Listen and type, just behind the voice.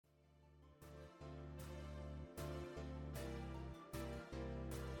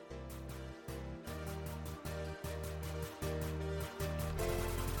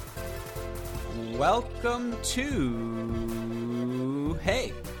Welcome to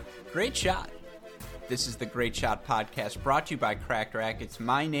Hey, Great Shot. This is the Great Shot Podcast brought to you by Cracked Racquets.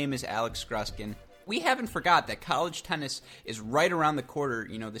 My name is Alex Gruskin. We haven't forgot that college tennis is right around the corner.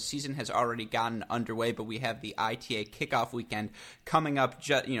 You know, the season has already gotten underway, but we have the ITA kickoff weekend coming up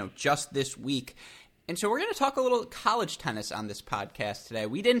just this week. And so we're going to talk a little college tennis on this podcast today.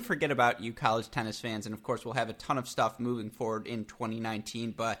 We didn't forget about you college tennis fans, and of course we'll have a ton of stuff moving forward in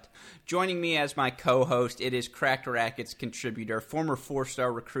 2019. But joining me as my co-host, it is Cracked Racquets contributor, former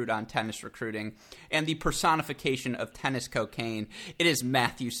four-star recruit on tennis recruiting, and the personification of tennis cocaine. It is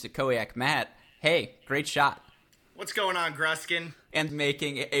Matthew Stachowiak. Matt, hey, great shot. What's going on, Gruskin? And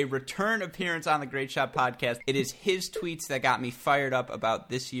making a return appearance on the Great Shot Podcast. It is his tweets that got me fired up about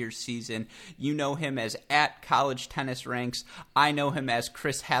this year's season. You know him as @CollegeTennisRanks. I know him as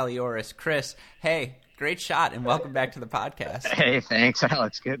Chris Halioris. Chris, hey, great shot, and welcome back to the podcast. Hey, thanks,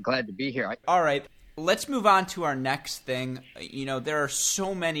 Alex. Good, glad to be here. All right. Let's move on to our next thing. You know, there are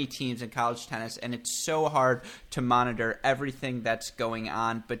so many teams in college tennis, and it's so hard to monitor everything that's going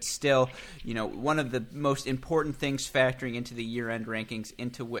on. But still, you know, one of the most important things factoring into the year-end rankings,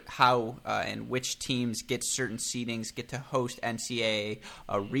 into how and which teams get certain seedings, get to host NCAA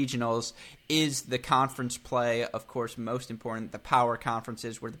regionals, is the conference play. Of course, most important, the power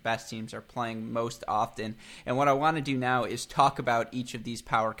conferences where the best teams are playing most often. And what I want to do now is talk about each of these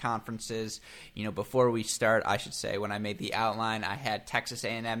power conferences. You know, before we start, I should say, when I made the outline, I had Texas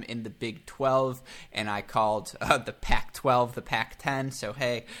A&M in the Big 12, and I called the Pac-12 the Pac-10. So,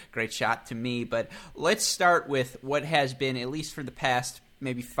 hey, great shot to me. But let's start with what has been, at least for the past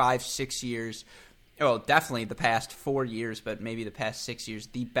maybe 5-6 years, well, definitely the past 4 years, but maybe the past 6 years,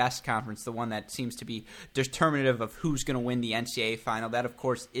 the best conference, the one that seems to be determinative of who's going to win the NCAA final. That, of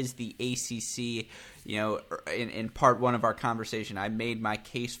course, is the ACC. You know, in part one of our conversation, I made my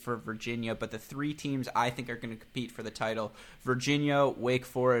case for Virginia, but the three teams I think are going to compete for the title, Virginia, Wake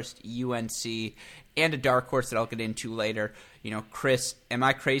Forest, UNC, and a dark horse that I'll get into later. You know, Chris, am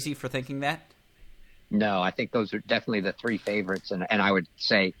I crazy for thinking that? No, I think those are definitely the three favorites, and I would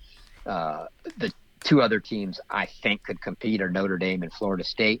say the two other teams I think could compete are Notre Dame and Florida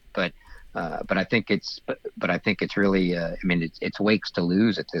State, but I think it's really I mean it's Wake's to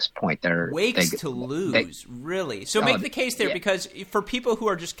lose at this point. Wake's to lose, really. So make the case there, because for people who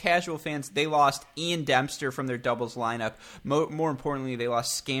are just casual fans, they lost Ian Dempster from their doubles lineup. More importantly, they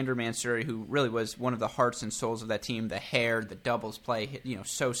lost Skander Mansouri, who really was one of the hearts and souls of that team. The hair, the doubles play, you know,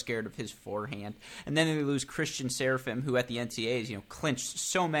 so scared of his forehand. And then they lose Christian Seraphim, who at the NCAAs, you know, clinched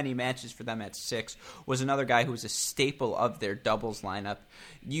so many matches for them at 6, was another guy who was a staple of their doubles lineup.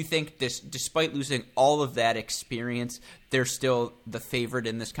 You think this, despite losing all of that experience, they're still the favorite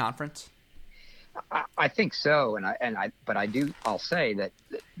in this conference? I think so, but I'll say that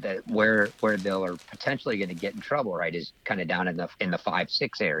where they'll are potentially going to get in trouble, right, is kind of down in the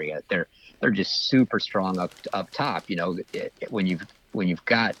 5-6 area. They're just super strong up top. You know, when you've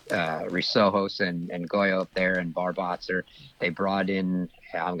got Risojos and Goyo up there and Barbatzer, they brought in,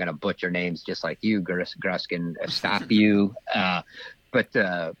 I'm going to butcher names just like you, Gruskin, Stafiu.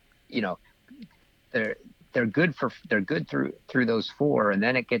 But you know, they're good through those 4, and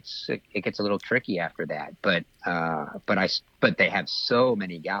then it gets a little tricky after that. But they have so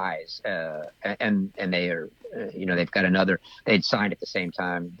many guys, and they are you know, they've got they'd signed at the same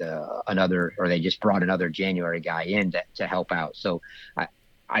time or they just brought another January guy in to help out. So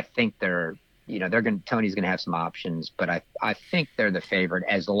I think Tony's gonna have some options, but I think they're the favorite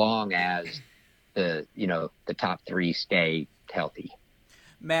as long as the top 3 stay healthy.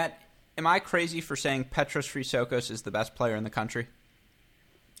 Matt, am I crazy for saying Petros Chrysochos is the best player in the country?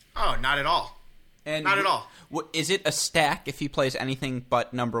 Oh, not at all. Not at all. Is it a stack if he plays anything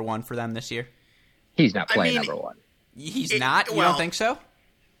but number 1 for them this year? He's not playing number 1. He's not? You don't think so?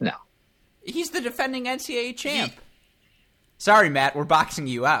 No. He's the defending NCAA champ. Sorry, Matt, we're boxing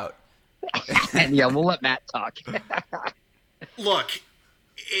you out. Yeah, we'll let Matt talk. Look,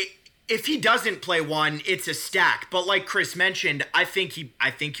 if he doesn't play 1, it's a stack. But like Chris mentioned, I think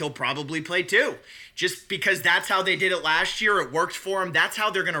he'll probably play 2. Just because that's how they did it last year. It worked for him. That's how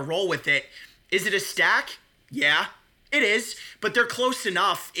they're going to roll with it. Is it a stack? Yeah, it is. But they're close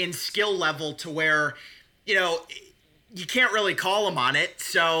enough in skill level to where, you know, you can't really call him on it.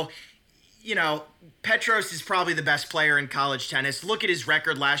 So, you know, Petros is probably the best player in college tennis. Look at his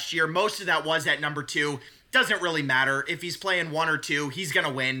record last year. Most of that was at number 2. Doesn't really matter. If he's playing 1 or 2, he's going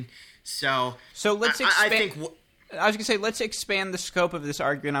to win. So let's expand. I think I was going to say, let's expand the scope of this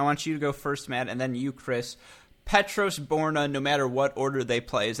argument. I want you to go first, Matt, and then you, Chris. Petros, Borna, no matter what order they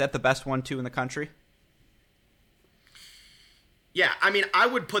play, is that the best 1-2 in the country? Yeah, I mean, I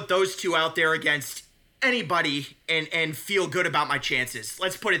would put those two out there against anybody and feel good about my chances.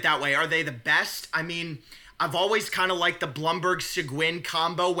 Let's put it that way. Are they the best? I mean, I've always kind of liked the Blumberg-Seguin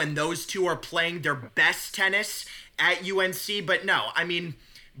combo when those two are playing their best tennis at UNC. But no, I mean,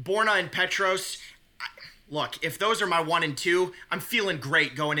 Borna and Petros, look, if those are my 1 and 2, I'm feeling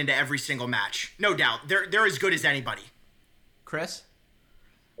great going into every single match. No doubt. They're as good as anybody. Chris?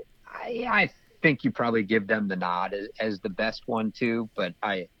 I think you probably give them the nod as the best one too, but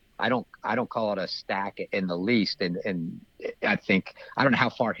I don't call it a stack in the least. And I think, I don't know how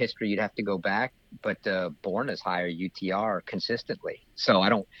far history you'd have to go back, but Borna's higher UTR consistently. So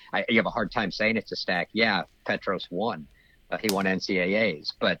you have a hard time saying it's a stack. Yeah, Petros won. He won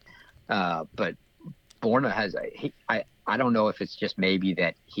NCAAs, but Borna has I don't know if it's just maybe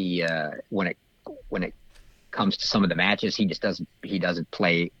that he when it comes to some of the matches, he doesn't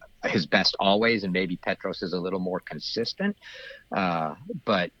play his best always, and maybe Petros is a little more consistent.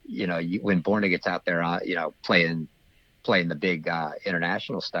 But when Borna gets out there, playing the big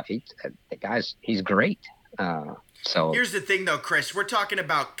international stuff, he's great. So here's the thing, though, Chris. We're talking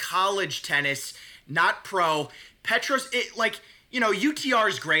about college tennis, not pro. Petros, UTR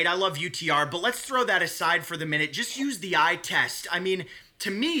is great. I love UTR, but let's throw that aside for the minute. Just use the eye test. I mean, to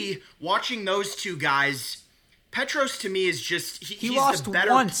me, watching those two guys, Petros to me is just he lost the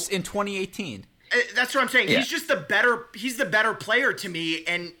better once in 2018. That's what I'm saying. Yeah. He's just the better player to me.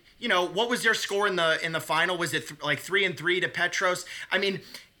 And what was their score in the final? Was it 3-3 to Petros? I mean,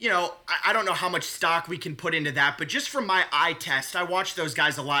 I don't know how much stock we can put into that, but just from my eye test, I watch those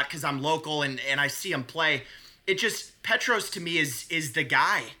guys a lot because I'm local and I see them play. It just, Petros to me is the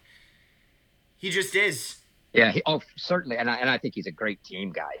guy. He just is. Yeah, certainly, and I think he's a great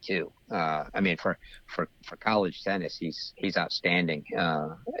team guy too. I mean, for college tennis, he's outstanding.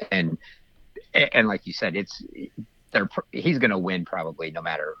 And like you said, he's going to win probably no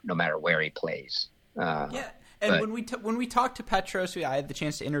matter where he plays. Yeah. And when we talked to Petros, I had the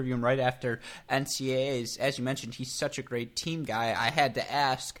chance to interview him right after NCAAs. As you mentioned, he's such a great team guy. I had to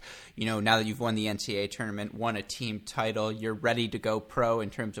ask, now that you've won the NCAA tournament, won a team title, you're ready to go pro in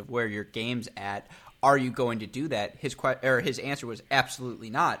terms of where your game's at. Are you going to do that? His answer was absolutely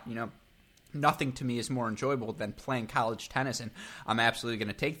not. Nothing to me is more enjoyable than playing college tennis, and I'm absolutely going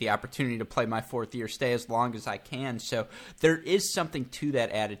to take the opportunity to play my fourth year, stay as long as I can. So there is something to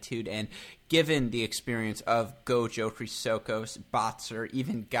that attitude, and given the experience of Gojo, Chrysokos, Botzer,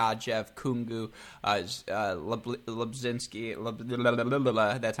 even Gajev, Kungu, Lubzinski,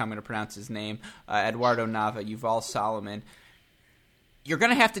 that's how I'm going to pronounce his name, Eduardo Nava, Yuval Solomon, you're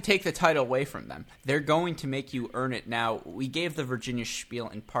going to have to take the title away from them. They're going to make you earn it. Now, we gave the Virginia spiel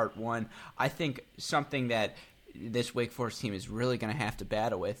in part 1. I think something that this Wake Forest team is really going to have to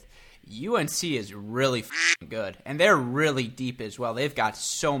battle with, UNC is really good, and they're really deep as well. They've got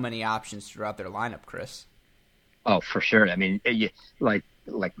so many options throughout their lineup, Chris. Oh, for sure. I mean,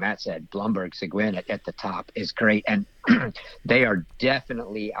 like Matt said, Blumberg-Seguin at the top is great, and they are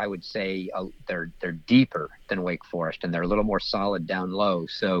definitely, I would say, they're deeper than Wake Forest, and they're a little more solid down low.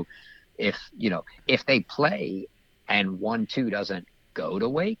 So if they play and 1-2 doesn't go to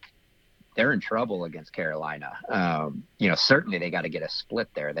Wake, they're in trouble against Carolina. Certainly they got to get a split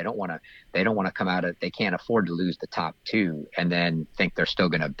there. They don't want to come out they can't afford to lose the top 2 and then think they're still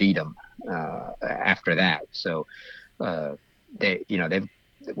going to beat them after that. So they've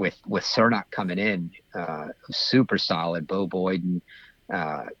with Cernak coming in, super solid. Bo Boyden,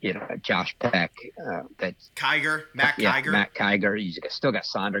 Josh Peck, Matt Kiger. You still got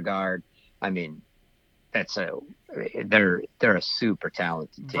Sondergaard. I mean, they're a super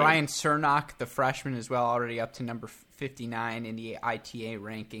talented team. Brian Cernak, the freshman, as well, already up to number 59 in the ITA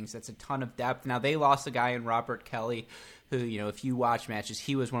rankings. That's a ton of depth. Now, they lost a guy in Robert Kelly, who, if you watch matches,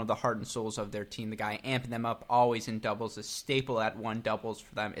 he was one of the heart and souls of their team. The guy amping them up always in doubles, a staple at one doubles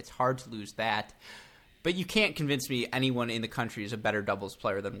for them. It's hard to lose that. But you can't convince me anyone in the country is a better doubles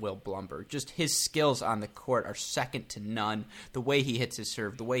player than Will Blumberg. Just his skills on the court are second to none. The way he hits his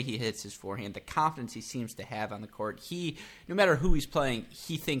serve, the way he hits his forehand, the confidence he seems to have on the court. No matter who he's playing,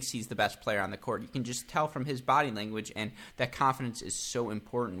 he thinks he's the best player on the court. You can just tell from his body language, and that confidence is so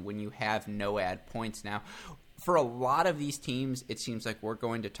important when you have no ad points now. For a lot of these teams, it seems like we're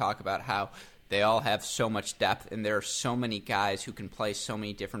going to talk about how they all have so much depth, and there are so many guys who can play so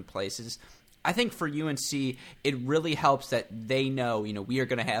many different places. I think for UNC, it really helps that they know, we are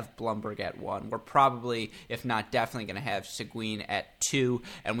going to have Blumberg at 1. We're probably, if not definitely, going to have Seguin at 2,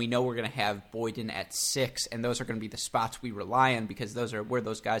 and we know we're going to have Boyden at 6, and those are going to be the spots we rely on because those are where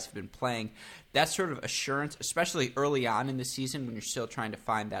those guys have been playing. That sort of assurance, especially early on in the season when you're still trying to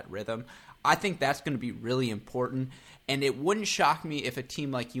find that rhythm, I think that's going to be really important. And it wouldn't shock me if a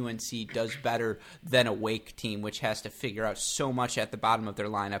team like UNC does better than a Wake team, which has to figure out so much at the bottom of their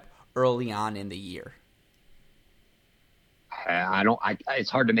lineup early on in the year. It's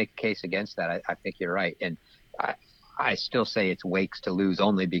hard to make a case against that. I think you're right. And I still say it's Wake's to lose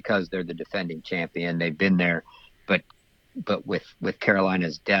only because they're the defending champion. They've been there, but with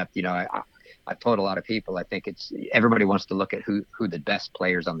Carolina's depth, I've told a lot of people, I think everybody wants to look at who the best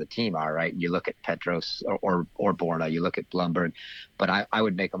players on the team are, right? You look at Petros or Borna, you look at Blumberg, but I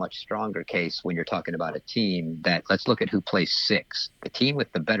would make a much stronger case when you're talking about a team that let's look at who plays six. The team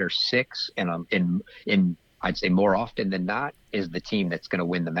with the better six, and in I'd say more often than not, is the team that's going to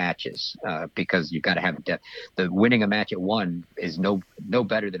win the matches because you've got to have depth. The winning a match at 1 is no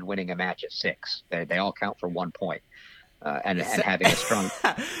better than winning a match at 6. They all count for 1 point. And having a strong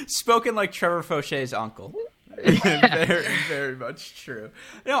spoken like Trevor Faucher's uncle. Very, very much true.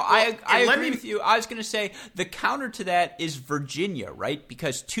 No, I agree with you. I was going to say the counter to that is Virginia, right?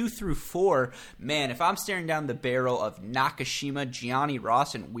 Because 2 through 4, man, if I'm staring down the barrel of Nakashima, Gianni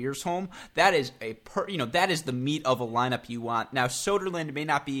Ross, and Wiersholm, that is that is the meat of a lineup you want. Now, Soderlund may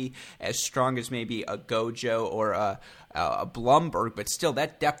not be as strong as maybe a Gojo or a Blumberg, but still,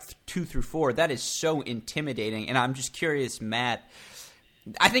 that depth 2 through 4, that is so intimidating. And I'm just curious, Matt.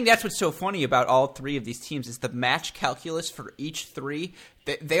 I think that's what's so funny about all 3 of these teams is the match calculus for each 3.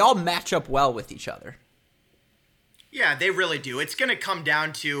 They all match up well with each other. Yeah, they really do. It's going to come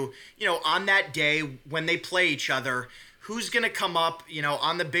down to, on that day when they play each other, who's going to come up,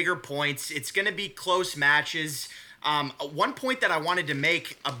 on the bigger points. It's going to be close matches. One point that I wanted to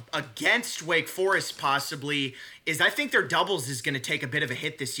make against Wake Forest possibly is I think their doubles is going to take a bit of a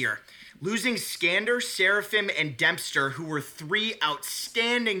hit this year. Losing Skander, Seraphim, and Dempster, who were 3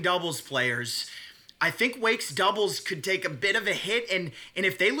 outstanding doubles players, I think Wake's doubles could take a bit of a hit. And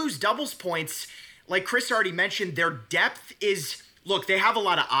if they lose doubles points, like Chris already mentioned, their depth is – look, they have a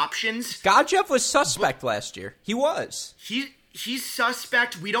lot of options. Godjev was suspect last year. He was. He's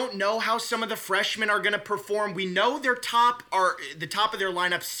suspect. We don't know how some of the freshmen are going to perform. We know the top of their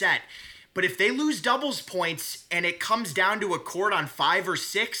lineup set. But if they lose doubles points and it comes down to a court on 5 or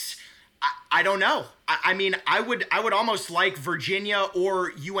 6 – I don't know. I mean, I would almost like Virginia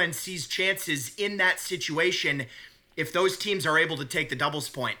or UNC's chances in that situation if those teams are able to take the doubles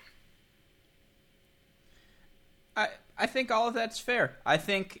point. I think all of that's fair. I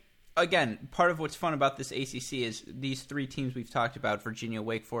think, again, part of what's fun about this ACC is these 3 teams we've talked about, Virginia,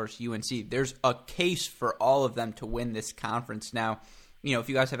 Wake Forest, UNC, there's a case for all of them to win this conference now. If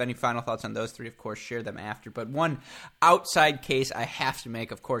you guys have any final thoughts on those 3, of course, share them after. But one outside case I have to make,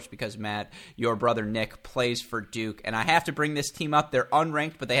 of course, because, Matt, your brother Nick plays for Duke. And I have to bring this team up. They're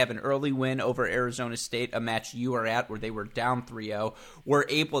unranked, but they have an early win over Arizona State, a match you were at where they were down 3-0. Were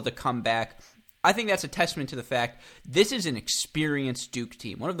able to come back. I think that's a testament to the fact this is an experienced Duke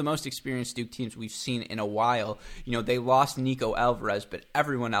team, one of the most experienced Duke teams we've seen in a while. They lost Nico Alvarez, but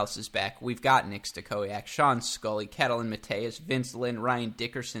everyone else is back. We've got Nick Stakoyak, Sean Scully, Catalin Mateus, Vince Lynn, Ryan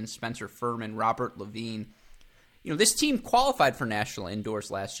Dickerson, Spencer Furman, Robert Levine. This team qualified for national indoors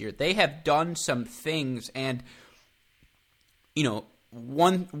last year. They have done some things, and,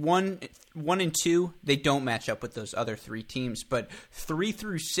 1 and 2, they don't match up with those other 3 teams. But 3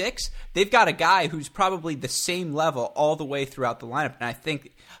 through 6, they've got a guy who's probably the same level all the way throughout the lineup. And I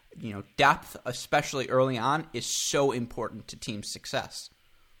think, depth, especially early on, is so important to team success.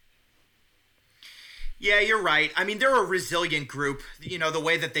 Yeah, you're right. I mean, they're a resilient group. The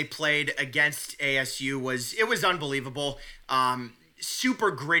way that they played against ASU was unbelievable.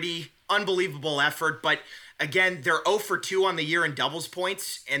 Super gritty, unbelievable effort, but again, they're 0 for 2 on the year in doubles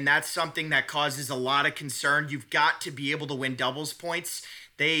points, and that's something that causes a lot of concern. You've got to be able to win doubles points.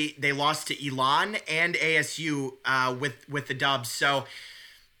 They lost to Elon and ASU with the dubs. So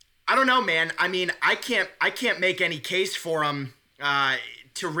I don't know, man. I mean, I can't make any case for them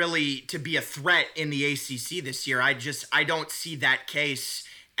to be a threat in the ACC this year. I don't see that case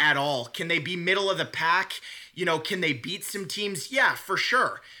at all. Can they be middle of the pack? Can they beat some teams? Yeah, for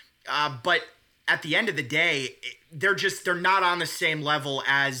sure. But at the end of the day, they're not on the same level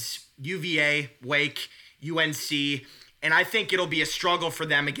as UVA, Wake, UNC, and I think it'll be a struggle for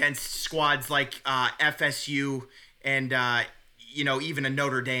them against squads like FSU and even a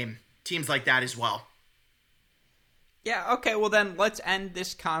Notre Dame, teams like that as well. Yeah, okay, well then let's end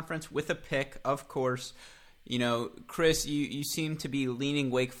this conference with a pick, of course. Chris, you seem to be leaning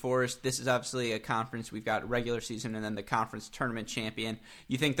Wake Forest. This is obviously a conference. We've got regular season and then the conference tournament champion.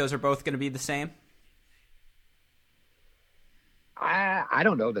 You think those are both going to be the same? I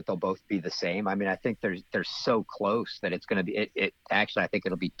don't know that they'll both be the same. I mean, I think they're so close that it's going to be it. Actually, I think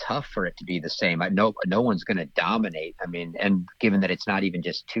it'll be tough for it to be the same. I know no one's going to dominate. I mean, and given that it's not even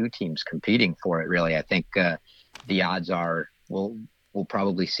just two teams competing for it, really, I think the odds are we'll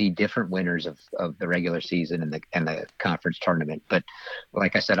probably see different winners of the regular season and the conference tournament. But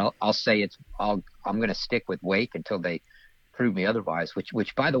like I said, I'll say I'm going to stick with Wake until they prove me otherwise.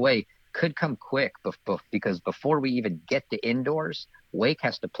 Which by the way, could come quick because before we even get to indoors, Wake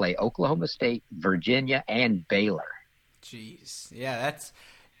has to play Oklahoma State, Virginia, and Baylor. Jeez. Yeah,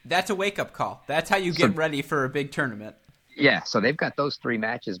 that's a wake-up call. That's how you get ready for a big tournament. Yeah, so they've got those 3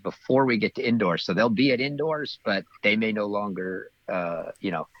 matches before we get to indoors. So they'll be at indoors, but they may no longer,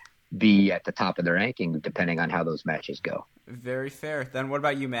 be at the top of the ranking depending on how those matches go. Very fair. Then what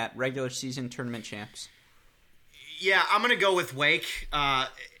about you, Matt? Regular season tournament champs. Yeah, I'm going to go with Wake.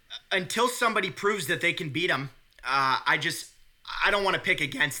 Until somebody proves that they can beat them, I don't want to pick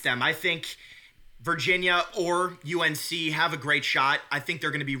against them. I think Virginia or UNC have a great shot. I think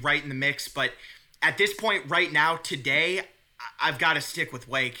they're going to be right in the mix. But at this point right now, today, I've got to stick with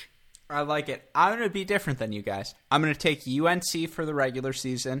Wake. I like it. I'm going to be different than you guys. I'm going to take UNC for the regular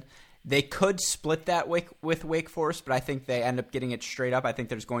season. They could split that with Wake Forest, but I think they end up getting it straight up. I think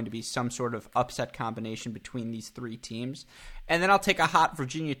there's going to be some sort of upset combination between these 3 teams. And then I'll take a hot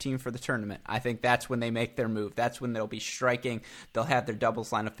Virginia team for the tournament. I think that's when they make their move. That's when they'll be striking. They'll have their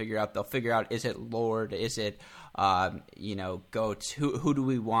doubles lineup figured out. They'll figure out, is it Lord? Is it, Goats? Who do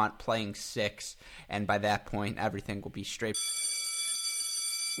we want playing 6? And by that point, everything will be straight.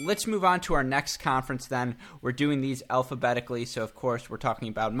 Let's move on to our next conference then. We're doing these alphabetically, so of course we're talking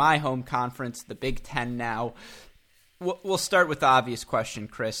about my home conference, the Big Ten now. We'll start with the obvious question,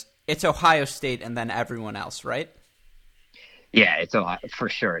 Chris. It's Ohio State and then everyone else, right? Yeah, it's Ohio, for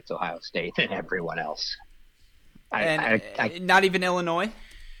sure. It's Ohio State and everyone else. Not even Illinois?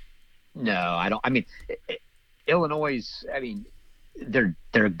 No, I don't. I mean, Illinois. I mean, they're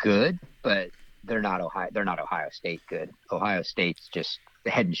good, but they're not Ohio State good. Ohio State's just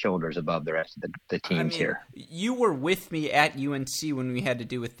head and shoulders above the rest of the teams here. You were with me at UNC when we had to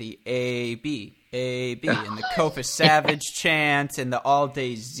do with the AB, and the Kofa Savage chant and the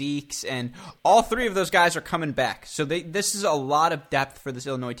all-day Zeeks, and all 3 of those guys are coming back. So this is a lot of depth for this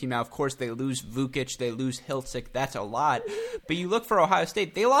Illinois team. Now, of course, they lose Vukic, they lose Hiltzik. That's a lot. But you look for Ohio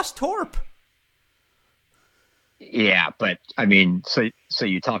State, they lost Torp. Yeah, but I mean, so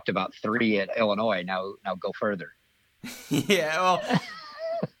you talked about 3 at Illinois. Now go further. Yeah, well,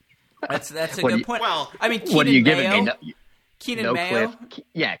 that's a good point. Well, I mean, what are you giving me? Keenan Mayo,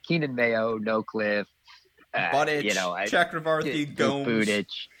 yeah, Keenan Mayo, No Cliff, Budic, Chakravarthy, Gomes, Budic,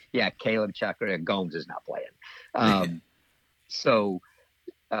 yeah, Caleb Chakravarthy. Gomes is not playing.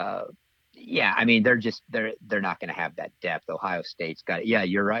 Yeah, I mean, they're not going to have that depth. Ohio State's got it. Yeah,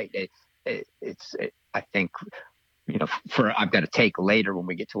 you're right. I think. I've got to take later when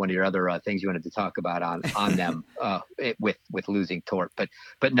we get to one of your other things you wanted to talk about on them with losing Torp,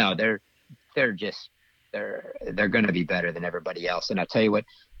 but no, they're going to be better than everybody else. And I tell you what,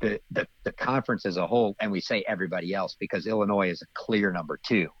 the conference as a whole, and we say everybody else because Illinois is a clear number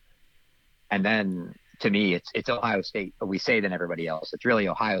 2, and then to me it's Ohio State. But we say then everybody else. It's really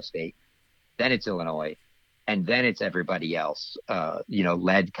Ohio State, then it's Illinois. And then it's everybody else,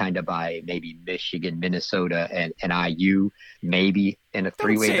 led kind of by maybe Michigan, Minnesota, and IU, maybe in a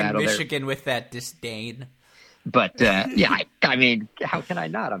 3-way battle. Michigan there. With that disdain. But, I mean, how can I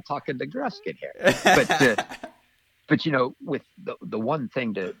not? I'm talking to Gruskin here. But with the one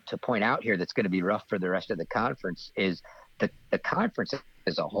thing to point out here that's going to be rough for the rest of the conference is the conference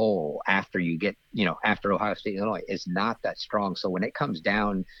as a whole, after Ohio State, Illinois, is not that strong. So when it comes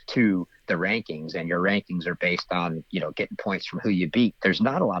down to the rankings, and your rankings are based on, getting points from who you beat, there's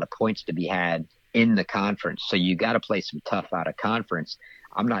not a lot of points to be had in the conference. So you got to play some tough out of conference.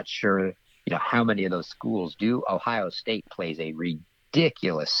 I'm not sure, how many of those schools do. Ohio State plays a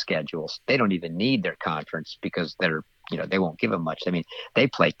ridiculous schedule. They don't even need their conference because they won't give them much. I mean, they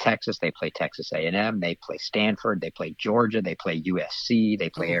play Texas, they play Texas A&M, they play Stanford, they play Georgia, they play USC, they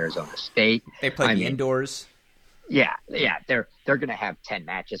play Arizona State. They play indoors. Yeah, they're going to have 10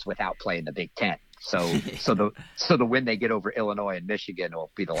 matches without playing the Big Ten. So the win they get over Illinois and Michigan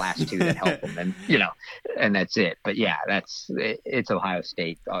will be the last 2 that help them, and and that's it. But yeah, it's Ohio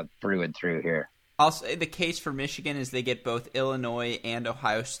State through and through here. Also, the case for Michigan is they get both Illinois and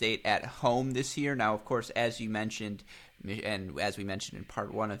Ohio State at home this year. Now, of course, as you mentioned, and as we mentioned in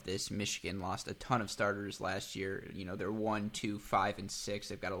part 1 of this, Michigan lost a ton of starters last year. They're 1, 2, 5, and 6.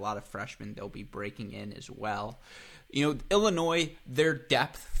 They've got a lot of freshmen they'll be breaking in as well. Illinois, their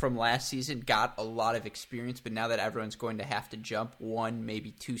depth from last season got a lot of experience, but now that everyone's going to have to jump one,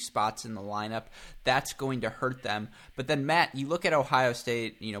 maybe two spots in the lineup, that's going to hurt them. But then, Matt, you look at Ohio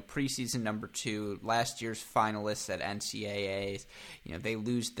State, preseason number 2, last year's finalists at NCAAs. They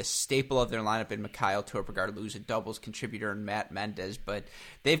lose the staple of their lineup in Mikhail Torpegaard, lose a doubles contributor in Matt Mendez, but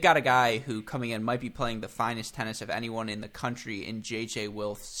they've got a guy who coming in might be playing the finest tennis of anyone in the country in J.J.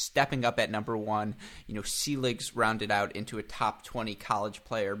 Wilf, stepping up at number 1. Selig's rounded out into a top 20 college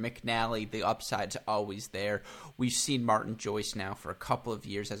player. McNally, the upside's always there. We've seen Martin Joyce now for a couple of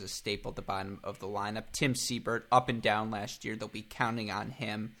years as a staple at the bottom of the lineup. Tim Siebert, up and down last year. They'll be counting on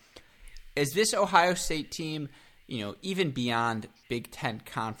him. Is this Ohio State team, even beyond Big Ten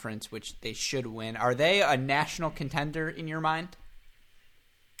Conference, which they should win, are they a national contender in your mind?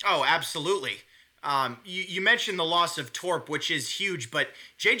 Oh, absolutely. You mentioned the loss of Torp, which is huge, but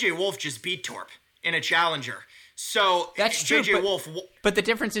J.J. Wolf just beat Torp in a challenger. So that's true, J.J. Wolf. But the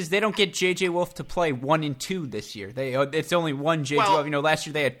difference is they don't get J.J. Wolf to play 1 and 2 this year. It's only one J.J. Wolf. Last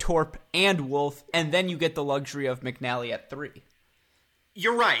year they had Torp and Wolf, and then you get the luxury of McNally at 3.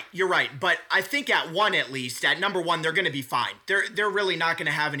 You're right. But I think at 1 at least, at number 1, they're going to be fine. They're really not going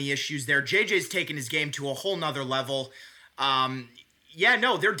to have any issues there. JJ's taken his game to a whole nother level.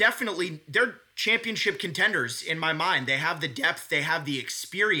 They're championship contenders in my mind. They have the depth. They have the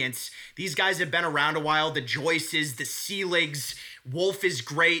experience. These guys have been around a while. The Joyces, the Seligs. Wolf is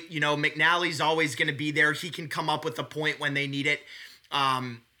great. McNally's always going to be there. He can come up with a point when they need it.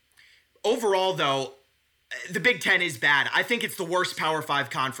 Overall, though, the Big Ten is bad. I think it's the worst Power 5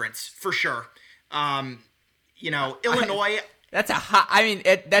 conference for sure. Illinois.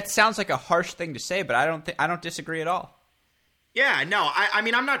 That sounds like a harsh thing to say, but I don't disagree at all. Yeah, no,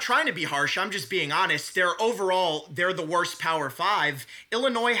 I'm not trying to be harsh. I'm just being honest. They're the worst Power 5.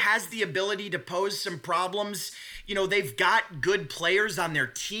 Illinois has the ability to pose some problems. They've got good players on their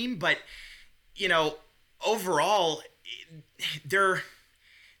team, but, overall, they're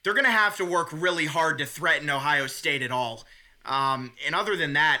going to have to work really hard to threaten Ohio State at all. And other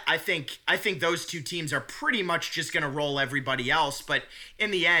than that, I think those two teams are pretty much just going to roll everybody else. But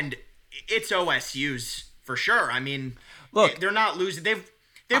in the end, it's OSU's for sure. Look, they're not losing.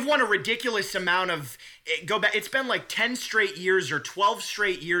 They've won a ridiculous amount of go back. It's been like 10 straight years or 12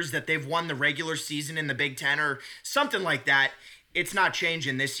 straight years that they've won the regular season in the Big Ten or something like that. It's not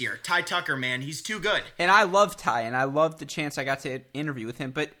changing this year. Ty Tucker, man, he's too good. And I love Ty, and I love the chance I got to interview with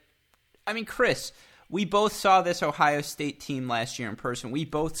him. But, Chris, we both saw this Ohio State team last year in person. We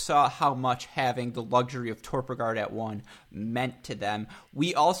both saw how much having the luxury of Torpegaard at 1 meant to them.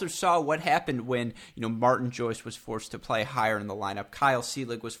 We also saw what happened when, Martin Joyce was forced to play higher in the lineup. Kyle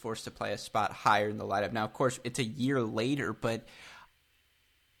Selig was forced to play a spot higher in the lineup. Now, of course, it's a year later, but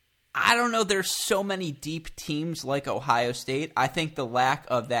I don't know. There's so many deep teams like Ohio State. I think the lack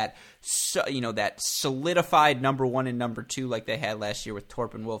of that, that solidified number 1 and number 2 like they had last year with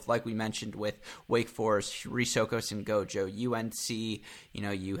Torp and Wolf, like we mentioned with Wake Forest, Risokos and Gojo, UNC,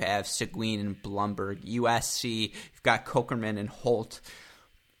 you have Seguin and Blumberg, USC, you've got Kokerman and Holt.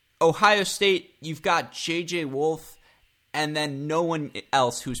 Ohio State, you've got J.J. Wolf, and then no one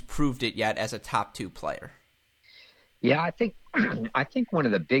else who's proved it yet as a top 2 player. Yeah, I think one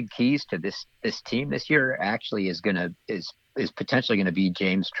of the big keys to this team this year actually is potentially gonna be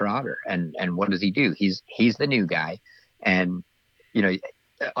James Trotter. And what does he do? He's the new guy. And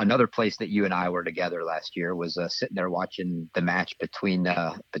another place that you and I were together last year was sitting there watching the match between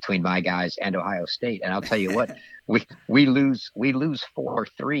my guys and Ohio State. And I'll tell you what, we lose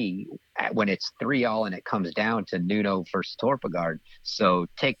 4-3 when it's 3-3 and it comes down to Nuno versus Torpegaard. So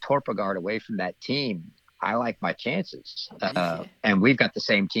take Torpegaard away from that team, I like my chances, and we've got the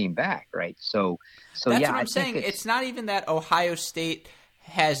same team back, right? So that's yeah, what I'm saying. It's not even that Ohio State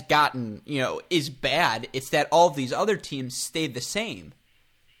has gotten, is bad. It's that all of these other teams stayed the same.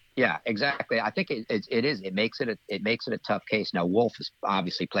 Yeah, exactly. I think it is. It makes it a tough case. Now Wolf is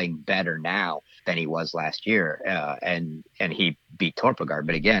obviously playing better now than he was last year, and he beat Torpegaard.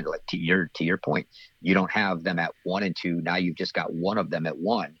 But again, like to your point, you don't have them at 1 and 2. Now you've just got one of them at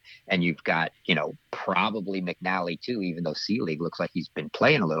 1, and you've got probably McNally too. Even though Selig looks like he's been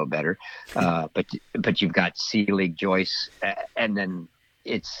playing a little better, but you've got Selig, Joyce, and then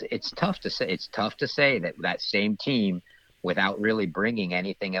it's tough to say. It's tough to say that same team, without really bringing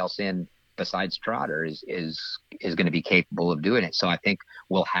anything else in besides Trotter, is going to be capable of doing it. So I think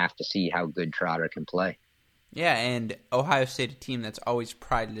we'll have to see how good Trotter can play. Yeah, and Ohio State, a team that's always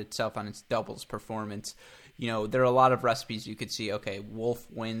prided itself on its doubles performance. there are a lot of recipes you could see. Okay, Wolf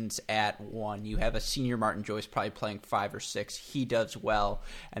wins at 1. You have a senior Martin Joyce probably playing 5 or 6. He does well.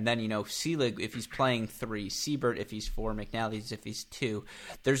 And then, Seelig, if he's playing 3, Siebert if he's 4, McNally's if he's 2.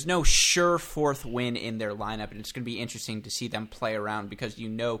 There's no sure 4th win in their lineup, and it's going to be interesting to see them play around because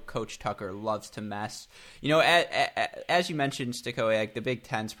Coach Tucker loves to mess. As you mentioned, Stokoe, the Big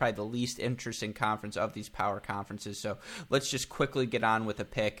Ten's probably the least interesting conference of these power conferences. So let's just quickly get on with a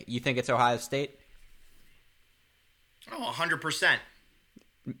pick. You think it's Ohio State? Oh, 100%.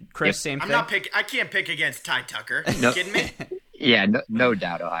 Chris, same thing? I can't pick against Ty Tucker. Are you kidding me? Yeah, no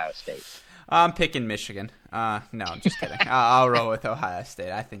doubt Ohio State. I'm picking Michigan. No, I'm just kidding. I'll roll with Ohio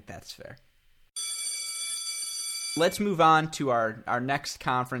State. I think that's fair. Let's move on to our next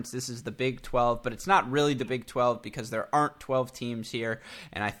conference. This is the Big 12, but it's not really the Big 12 because there aren't 12 teams here.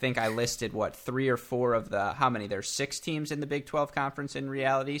 And I think I listed, 3 or 4 of the – how many? There's 6 teams in the Big 12 conference in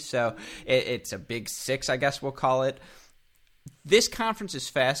reality. So it's a Big 6, I guess we'll call it. This conference is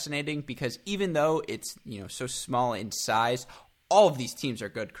fascinating because even though it's so small in size, all of these teams are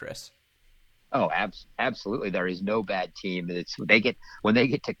good, Chris. Oh, absolutely. There is no bad team. When they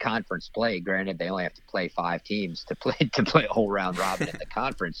get to conference play. Granted, they only have to play 5 teams to play a whole round robin in the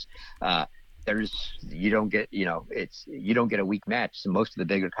conference. You don't get a weak match. So most of the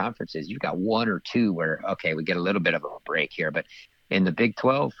bigger conferences, you've got 1 or 2 where we get a little bit of a break here. But in the Big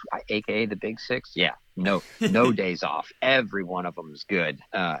 12, aka the Big 6, no days off. Every one of them is good,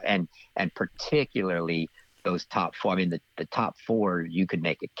 and particularly those top 4. I mean, the top 4, you could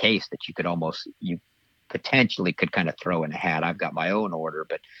make a case that you potentially could kind of throw in a hat. I've got my own order,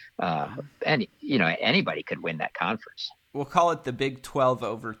 but anybody could win that conference. We'll call it the Big 12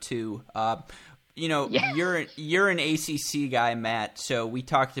 over 2. You're an ACC guy, Matt. So we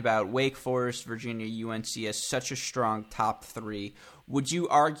talked about Wake Forest, Virginia, UNC as such a strong top 3. Would you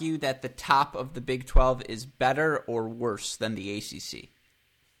argue that the top of the Big 12 is better or worse than the ACC?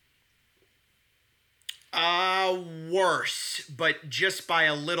 Worse, but just by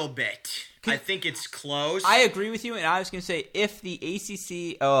a little bit. I think it's close. I agree with you, and I was going to say if the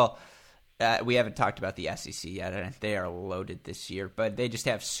ACC we haven't talked about the SEC yet, and they are loaded this year, but they just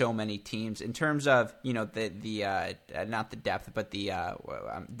have so many teams in terms of the not the depth, but the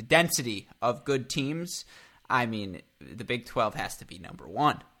density of good teams. I mean, the Big 12 has to be number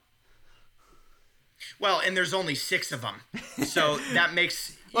 1. Well, and there's only 6 of them, so that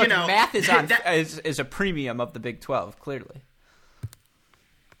makes math is is a premium of the Big 12, clearly.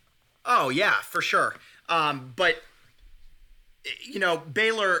 Oh yeah, for sure. But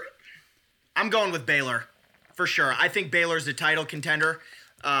Baylor. I'm going with Baylor for sure. I think Baylor's a title contender.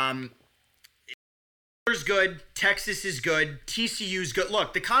 Baylor's good. Texas is good. TCU's good.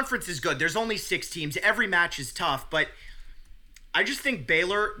 Look, the conference is good. There's only 6 teams. Every match is tough, but I just think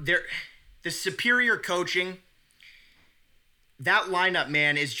Baylor, the superior coaching, that lineup,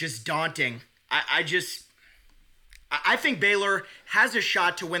 man, is just daunting. I think Baylor has a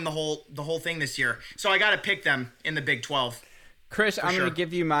shot to win the whole thing this year. So I got to pick them in the Big 12. Chris, I'm going to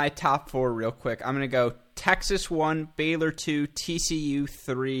give you my top 4 real quick. I'm going to go Texas 1, Baylor 2, TCU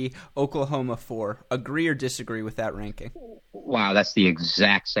 3, Oklahoma 4. Agree or disagree with that ranking? Wow, that's the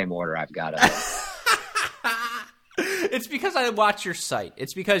exact same order I've got it. It's because I watch your site.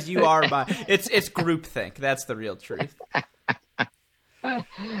 It's because you are it's groupthink. That's the real truth.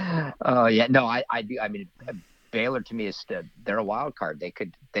 Oh yeah, no, I do. I mean, Baylor to me is they're a wild card. They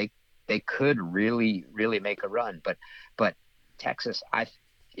could really make a run, but Texas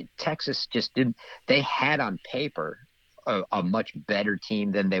just didn't. They had on paper a much better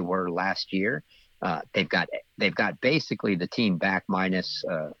team than they were last year. They've got basically the team back minus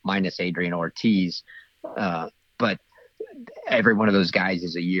Adrian Ortiz, but every one of those guys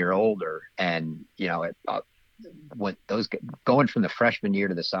is a year older, and what those going from the freshman year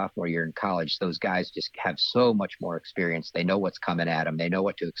to the sophomore year in college, those guys just have so much more experience. They know what's coming at them. They know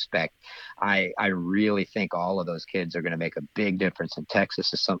what to expect. I really think all of those kids are going to make a big difference, and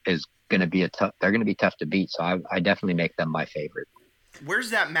Texas is going to be they're going to be tough to beat. So I definitely make them my favorite. Where's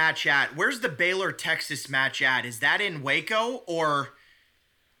that match at? Where's the Baylor Texas match at? Is that in Waco or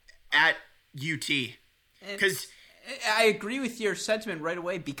at UT? Because I agree with your sentiment right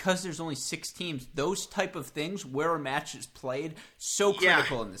away because there's only 6 teams. Those type of things where a match is played, so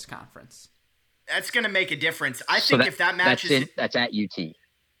critical in this conference. That's going to make a difference. I think if that match that's at UT.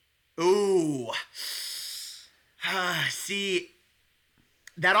 Ooh. See,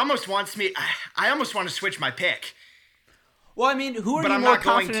 that almost wants me – I almost want to switch my pick. Well, I mean, who are you more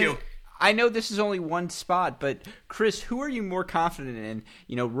confident – I know this is only one spot, but Chris, who are you more confident in?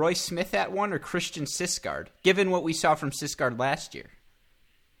 Roy Smith at 1 or Christian Siskard, given what we saw from Siskard last year?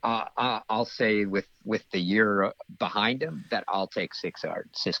 I'll say with the year behind him that I'll take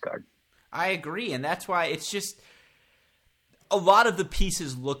Siskard. I agree, and that's why it's just a lot of the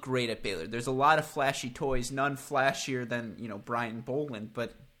pieces look great at Baylor. There's a lot of flashy toys, none flashier than Brian Boland,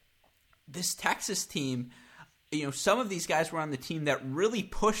 but this Texas team, some of these guys were on the team that really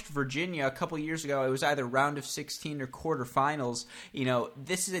pushed Virginia a couple years ago. It was either round of 16 or quarterfinals.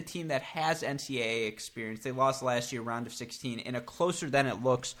 This is a team that has NCAA experience. They lost last year, round of 16, in a closer than it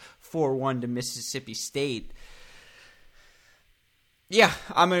looks 4-1 to Mississippi State. Yeah,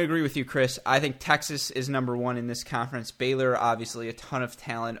 I'm going to agree with you, Chris. I think Texas is number one in this conference. Baylor, obviously, a ton of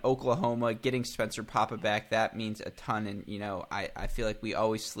talent. Oklahoma, getting Spencer Papa back, that means a ton. And, I feel like we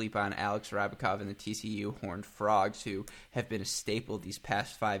always sleep on Alex Rabikov and the TCU Horned Frogs, who have been a staple these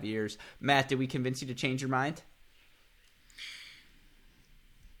past 5 years. Matt, did we convince you to change your mind?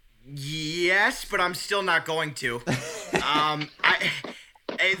 Yes, but I'm still not going to.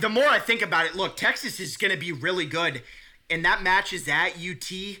 The more I think about it, look, Texas is going to be really good. And that match is at UT.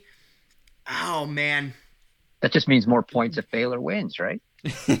 Oh, man. That just means more points if Baylor wins, right?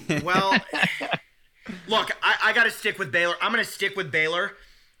 Well, look, I got to stick with Baylor. I'm going to stick with Baylor.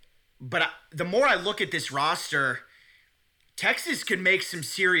 But the more I look at this roster, Texas could make some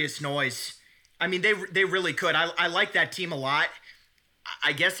serious noise. I mean, they really could. I like that team a lot.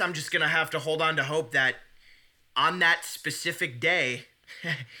 I guess I'm just going to have to hold on to hope that on that specific day –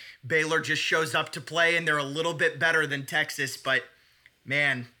 Baylor just shows up to play, and they're a little bit better than Texas. But,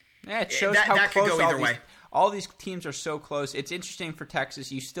 man, it shows that how could go either way. All these teams are so close. It's interesting for Texas.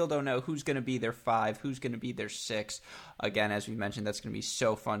 You still don't know who's going to be their 5, who's going to be their 6. Again, as we mentioned, that's going to be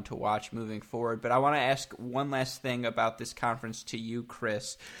so fun to watch moving forward. But I want to ask one last thing about this conference to you,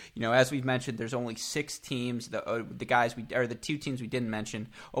 Chris. As we've mentioned, there's only 6 teams. The 2 teams we didn't mention,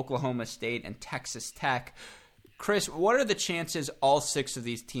 Oklahoma State and Texas Tech. Chris, what are the chances all 6 of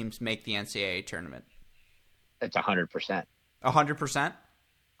these teams make the NCAA tournament? It's 100%. 100%?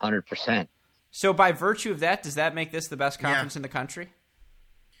 100%. So by virtue of that, does that make this the best conference in the country?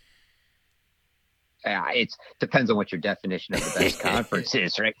 It depends on what your definition of the best conference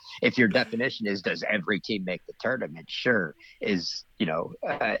is, right? If your definition is, does every team make the tournament? Sure. Is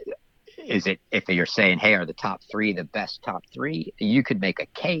it, if you're saying, hey, are the top 3 the best top 3? You could make a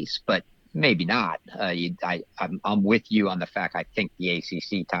case, but maybe not. I'm with you on the fact I think the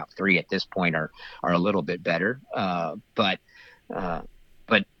ACC top 3 at this point are a little bit better. But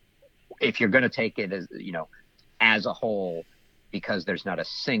if you're going to take it as a whole, because there's not a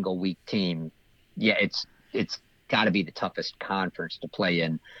single weak team, it's got to be the toughest conference to play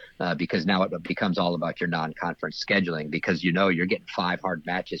in, because now it becomes all about your non-conference scheduling, because you're getting 5 hard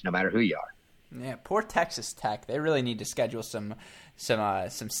matches no matter who you are. Yeah, poor Texas Tech. They really need to schedule some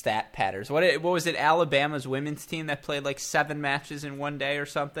stat patterns. What was it? Alabama's women's team that played like 7 matches in one day or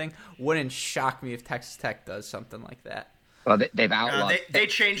something? Wouldn't shock me if Texas Tech does something like that. Well, they've outlawed. They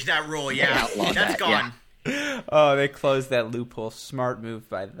changed that rule. Yeah, that's gone. Yeah. Oh, they closed that loophole. Smart move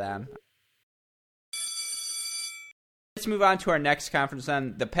by them. Let's move on to our next conference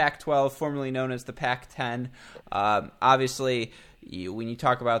then, the Pac-12, formerly known as the Pac-10. Obviously, when you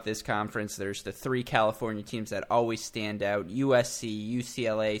talk about this conference, there's the 3 California teams that always stand out: USC,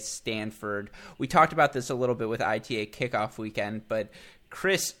 UCLA, Stanford. We talked about this a little bit with ITA kickoff weekend, but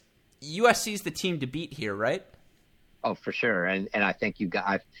Chris, USC's the team to beat here, right? Oh, for sure. And I think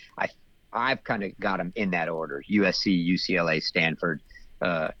I've kind of got them in that order: USC, UCLA, Stanford,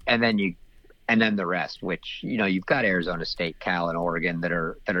 and then the rest. Which you've got Arizona State, Cal, and Oregon that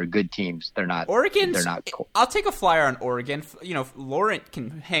are good teams. They're not. Oregon's. They're not. I'll take a flyer on Oregon. Laurent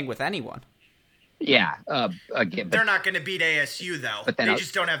can hang with anyone. Yeah. Again, they're not going to beat ASU though. But they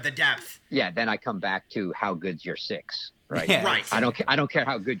just don't have the depth. Yeah. Then I come back to how good's your 6. Right. Yeah. Right. I don't care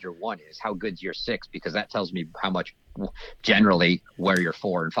how good your 1 is. How good's your 6? Because that tells me how much, generally, where your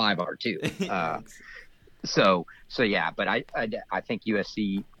 4 and 5 are too. So yeah. But I think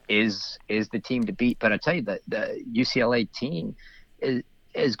USC is the team to beat. But I tell you, the UCLA team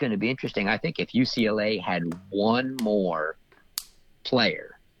is going to be interesting. I think if UCLA had one more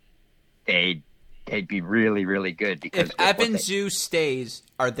player, they'd be really, really good. Because if Evan Zoo stays,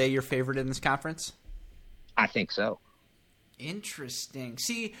 are they your favorite in this conference? I think so. Interesting.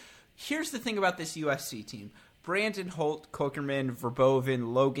 See, here's the thing about this USC team. Brandon Holt, Kokerman,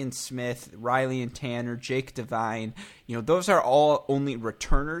 Verboven, Logan Smith, Riley and Tanner, Jake Devine, those are all only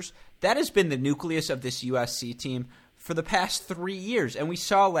returners. That has been the nucleus of this USC team for the past 3 years. And we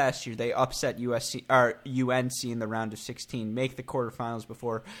saw last year they upset UNC in the round of 16, make the quarterfinals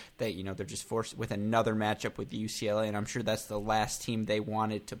before they're just forced with another matchup with UCLA. And I'm sure that's the last team they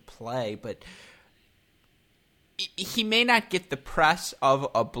wanted to play. But he may not get the press of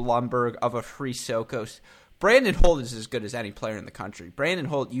a Blumberg, of a Free Sokos. Brandon Holt is as good as any player in the country. Brandon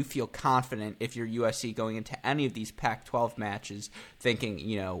Holt, you feel confident if you're USC going into any of these Pac-12 matches thinking,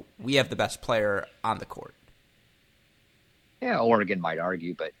 we have the best player on the court. Yeah, Oregon might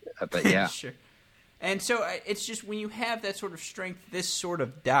argue, but yeah. Sure. And so it's just when you have that sort of strength, this sort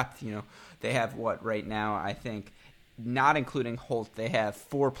of depth, they have what right now, I think, not including Holt, they have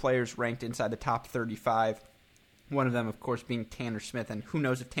 4 players ranked inside the top 35. One of them, of course, being Tanner Smith, and who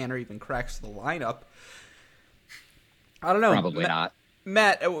knows if Tanner even cracks the lineup. I don't know. Probably not.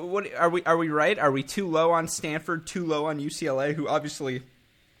 Matt, what are we right? Are we too low on Stanford, too low on UCLA, who obviously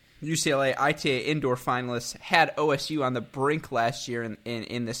UCLA ITA indoor finalists had OSU on the brink last year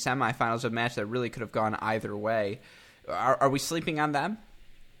in the semifinals, a match that really could have gone either way. Are we sleeping on them?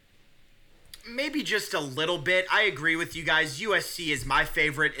 Maybe just a little bit. I agree with you guys. USC is my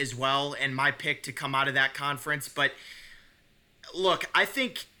favorite as well and my pick to come out of that conference. But look, I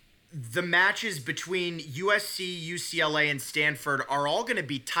think the matches between USC, UCLA, and Stanford are all going to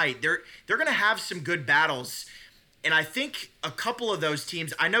be tight. They're going to have some good battles. And I think a couple of those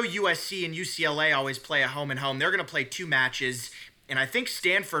teams, I know USC and UCLA always play a home and home. They're going to play 2 matches. And I think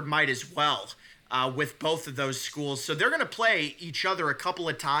Stanford might as well with both of those schools. So they're going to play each other a couple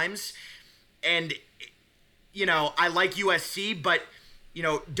of times. And, I like USC, but,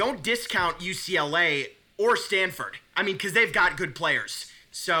 don't discount UCLA or Stanford. I mean, because they've got good players.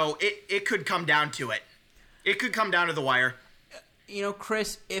 So it could come down to it. It could come down to the wire.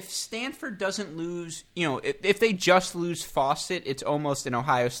 Chris, if Stanford doesn't lose, if they just lose Fawcett, it's almost an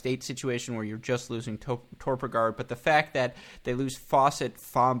Ohio State situation where you're just losing Torpegard. But the fact that they lose Fawcett,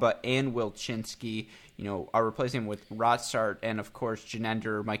 Famba, and Wilczynski, are replacing him with Rotsart, and of course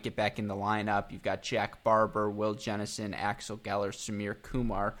Janender might get back in the lineup. You've got Jack Barber, Will Jennison, Axel Geller, Samir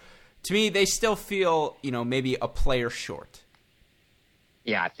Kumar. To me, they still feel, maybe a player short.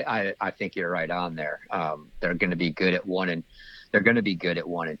 Yeah, I think you're right on there. They're going to be good at 1 and they're going to be good at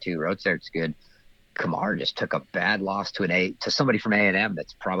 1 and 2. Rotsart's good. Kumar just took a bad loss to somebody from A&M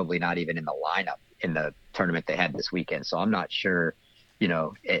that's probably not even in the lineup in the tournament they had this weekend. So I'm not sure.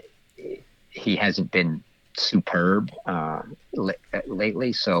 He hasn't been superb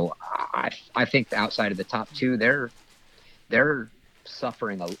lately. So I think outside of the top 2, they're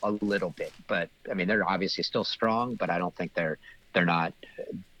suffering a little bit. But I mean, they're obviously still strong, but I don't think they're not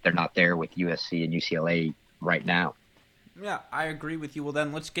there with USC and UCLA right now. Yeah, I agree with you. Well,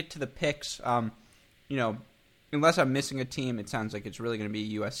 then let's get to the picks. Unless I'm missing a team, it sounds like it's really going to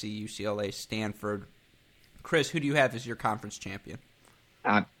be USC, UCLA, Stanford. Chris, who do you have as your conference champion?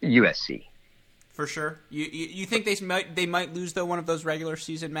 USC. For sure. You think they might lose though one of those regular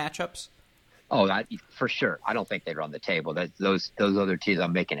season matchups? Oh, for sure. I don't think they'd run the table. Those other teams,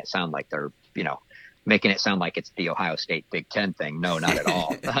 I'm making it sound like they're making it sound like it's the Ohio State Big Ten thing. No, not at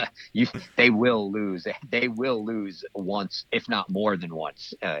all. They will lose. They will lose once, if not more than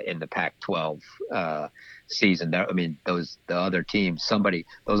once, in the Pac-12 season. I mean, those other teams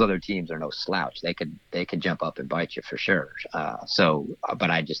are no slouch. They could jump up and bite you for sure. But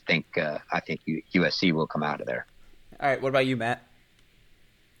I just think USC will come out of there. All right. What about you, Matt?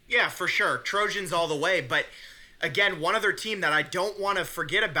 Yeah, for sure. Trojans all the way. But again, one other team that I don't want to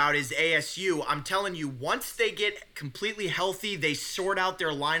forget about is ASU. I'm telling you, once they get completely healthy, they sort out their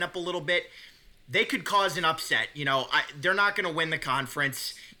lineup a little bit, they could cause an upset. They're not going to win the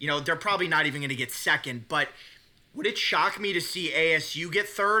conference. They're probably not even going to get second. But would it shock me to see ASU get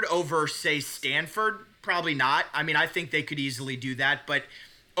third over, say, Stanford? Probably not. I mean, I think they could easily do that. But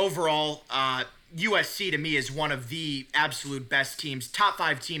overall, USC to me is one of the absolute best teams, top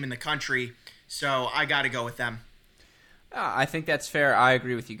 5 team in the country. So I got to go with them. I think that's fair. I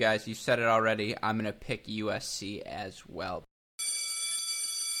agree with you guys. You said it already. I'm going to pick USC as well.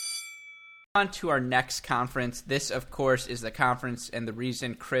 On to our next conference. This, of course, is the conference and the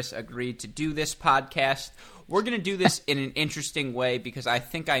reason Chris agreed to do this podcast. We're going to do this in an interesting way because I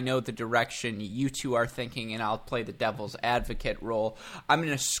think I know the direction you two are thinking, and I'll play the devil's advocate role. I'm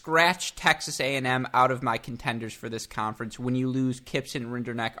going to scratch Texas A&M out of my contenders for this conference. When you lose Gibson,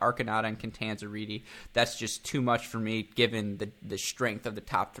 Rinderneck, Arconada, and Catanzarite, that's just too much for me given the strength of the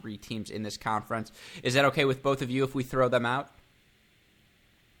top 3 teams in this conference. Is that okay with both of you if we throw them out?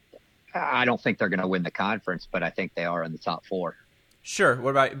 I don't think they're going to win the conference, but I think they are in the top 4. Sure.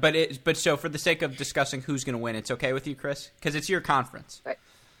 What about? But so for the sake of discussing who's going to win, it's okay with you, Chris, because it's your conference.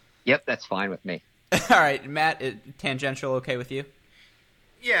 Yep, that's fine with me. All right, Matt. Tangential, okay with you?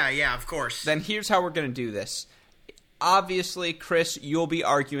 Yeah, of course. Then here's how we're going to do this. Obviously, Chris, you'll be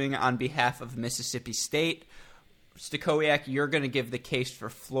arguing on behalf of Mississippi State. Stachowiak, you're going to give the case for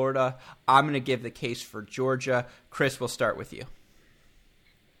Florida. I'm going to give the case for Georgia. Chris, we'll start with you.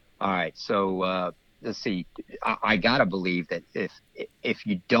 All right, so let's see. I gotta believe that if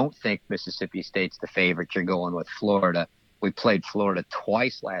you don't think Mississippi State's the favorite, you're going with Florida. We played Florida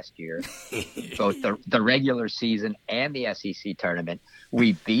twice last year, both the regular season and the SEC tournament.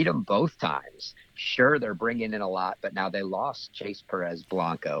 We beat them both times. Sure, they're bringing in a lot, but now they lost Chase Perez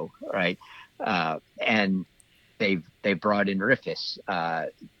Blanco, right? And they brought in Rifus,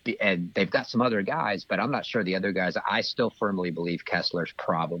 and they've got some other guys, but I'm not sure the other guys. I still firmly believe Kessler's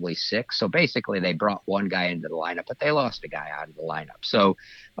probably sick. So basically, they brought one guy into the lineup, but they lost a guy out of the lineup. So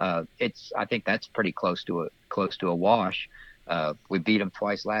I think that's pretty close to a wash. We beat them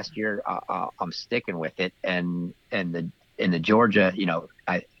twice last year. I'm sticking with it, and in the Georgia,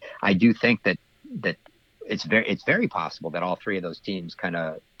 I do think that it's very possible that all three of those teams kind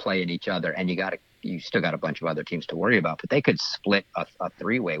of play in each other, and you still got a bunch of other teams to worry about, but they could split a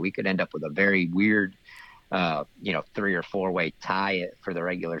three-way. We could end up with a very weird, 3 or 4-way tie for the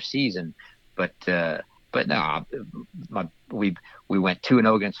regular season. But no, we went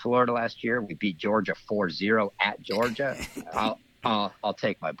 2-0 against Florida last year. We beat Georgia 4-0 at Georgia. I'll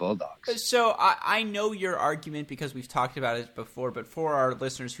take my Bulldogs. So I know your argument because we've talked about it before, but for our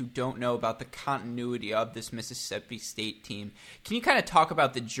listeners who don't know about the continuity of this Mississippi State team, can you kind of talk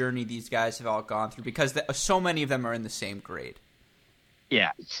about the journey these guys have all gone through? Because so many of them are in the same grade.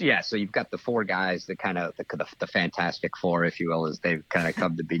 Yeah. So you've got the four guys, the kind of the Fantastic Four, if you will, as they've kind of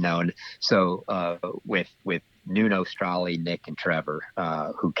come to be known. So with Nuno, Strali, Nick, and Trevor,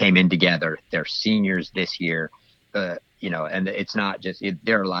 who came in together, they're seniors this year. And it's not just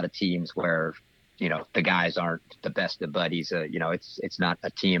there are a lot of teams where, the guys aren't the best of buddies. It's not a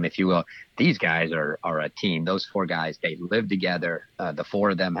team, if you will. These guys are a team. Those four guys, they live together. The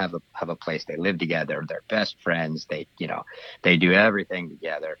four of them have a place. They live together. They're best friends. They do everything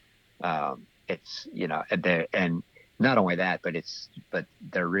together. And not only that, but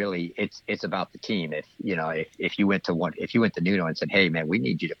they're really, it's about the team. If you went to Nuno and said, hey man, we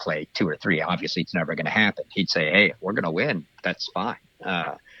need you to play 2 or 3, obviously it's never going to happen. He'd say, hey, we're going to win. That's fine.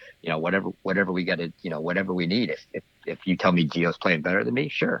 Whatever we got to, whatever we need. If you tell me Gio's playing better than me,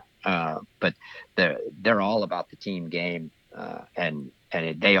 sure. But they're all about the team game.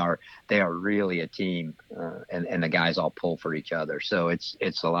 They are really a team, and the guys all pull for each other. So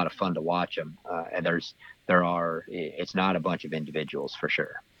it's a lot of fun to watch them. And it's not a bunch of individuals for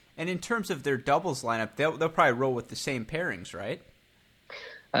sure. And in terms of their doubles lineup, they'll probably roll with the same pairings, right?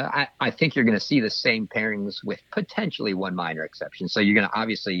 I think you're going to see the same pairings with potentially one minor exception. So you're going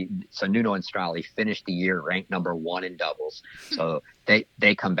to Nuno and Strali finished the year ranked number 1 in doubles. So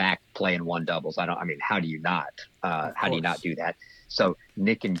they come back playing 1 doubles. How do you not? How do you not do that? So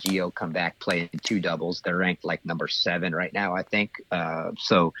Nick and Gio come back playing 2 doubles. They're ranked like number 7 right now, I think.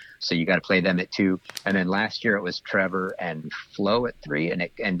 So you got to play them at 2. And then last year it was Trevor and Flo at 3,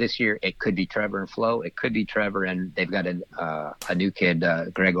 and this year it could be Trevor and Flo. It could be Trevor, and they've got a new kid,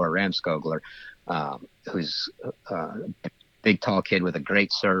 Gregor Ramskogler, who's a big tall kid with a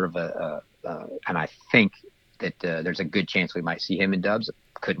great serve, and I think that there's a good chance we might see him in dubs.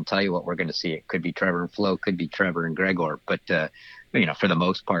 Couldn't tell you what we're going to see. It could be Trevor and Flo, could be Trevor and Gregor, but for the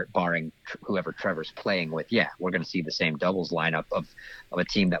most part, barring whoever Trevor's playing with, we're going to see the same doubles lineup of a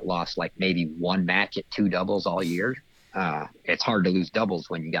team that lost like maybe 1 match at 2 doubles all year. It's hard to lose doubles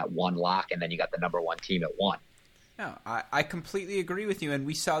when you got 1 lock and then you got the number 1 team at 1. No, I completely agree with you, and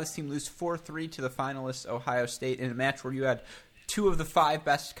we saw this team lose 4-3 to the finalists, Ohio State, in a match where you had 2 of the 5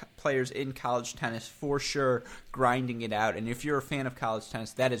 best players in college tennis for sure grinding it out. And if you're a fan of college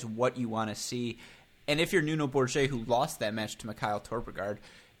tennis, that is what you want to see. And if you're Nuno Borget, who lost that match to Mikhail Torpegaard,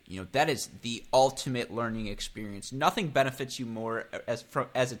 that is the ultimate learning experience. Nothing benefits you more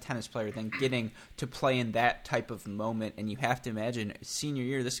as a tennis player than getting to play in that type of moment. And you have to imagine senior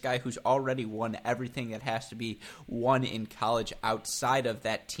year, this guy who's already won everything that has to be won in college outside of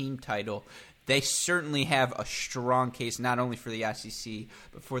that team title. They certainly have a strong case, not only for the SEC,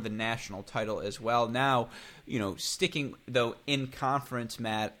 but for the national title as well. Now, sticking, though, in conference,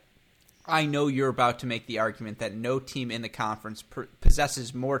 Matt, I know you're about to make the argument that no team in the conference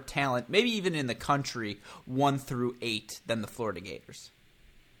possesses more talent, maybe even in the country, 1 through 8, than the Florida Gators.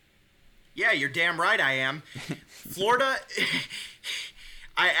 Yeah, you're damn right I am. Florida,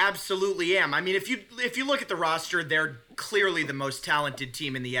 I absolutely am. If you look at the roster, they're clearly the most talented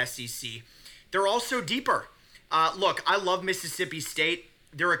team in the SEC. They're also deeper. Look, I love Mississippi State.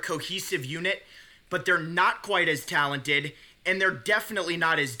 They're a cohesive unit, but they're not quite as talented, and they're definitely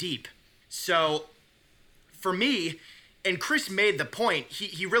not as deep. So, for me, and Chris made the point.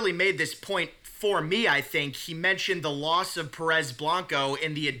 He really made this point for me, I think. He mentioned the loss of Perez Blanco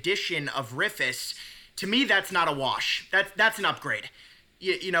and the addition of Rifus. To me, that's not a wash. That's an upgrade.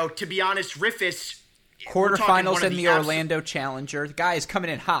 You know, to be honest, Rifus... Quarterfinals in the Orlando Challenger. The guy is coming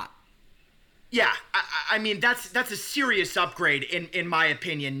in hot. Yeah, I mean, that's a serious upgrade in my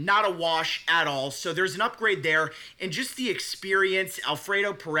opinion. Not a wash at all. So there's an upgrade there. And just the experience,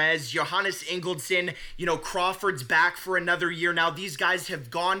 Alfredo Perez, Johannes Ingoldsson, you know, Crawford's back for another year now. These guys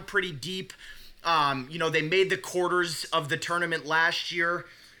have gone pretty deep. You know, they made the quarters of the tournament last year,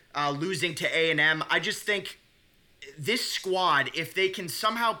 losing to A&M. I just think this squad, if they can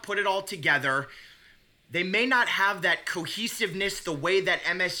somehow put it all together... They may not have that cohesiveness the way that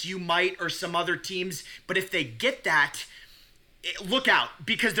MSU might or some other teams, but if they get that, look out,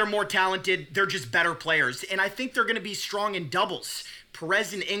 because they're more talented, they're just better players. And I think they're going to be strong in doubles.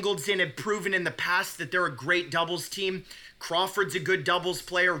 Perez and Ingoldsson have proven in the past that they're a great doubles team. Crawford's a good doubles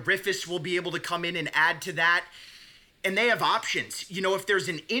player. Rifus will be able to come in and add to that. And they have options. You know, if there's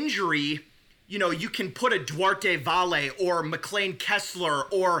an injury... You know, you can put a Duarte Valle or McLean Kessler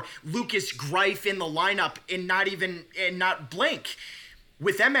or Lucas Greif in the lineup and not blink.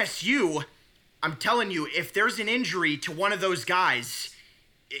 With MSU, I'm telling you, if there's an injury to one of those guys,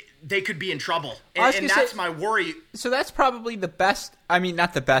 they could be in trouble. And that's my worry. So that's probably the best. I mean,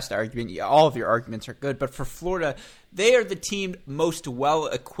 not the best argument. All of your arguments are good. But for Florida, they are the team most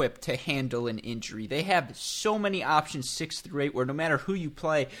well-equipped to handle an injury. They have so many options 6 through 8 where no matter who you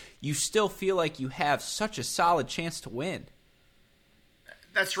play, you still feel like you have such a solid chance to win.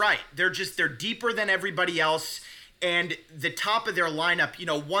 That's right. They're deeper than everybody else. And the top of their lineup, you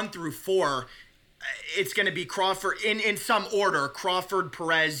know, 1 through 4, it's going to be Crawford in some order. Crawford,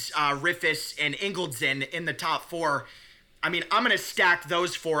 Perez, Rifus, and Ingoldsson in the top 4. I mean, I'm going to stack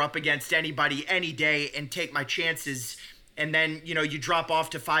those 4 up against anybody any day and take my chances. And then, you know, you drop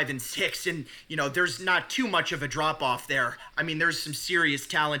off to 5 and 6, and, you know, there's not too much of a drop off there. I mean, there's some serious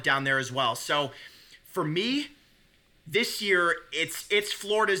talent down there as well. So for me, this year, it's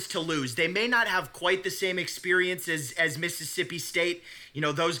Florida's to lose. They may not have quite the same experience as Mississippi State. You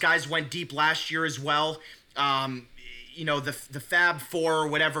know, those guys went deep last year as well. You know, the Fab Four or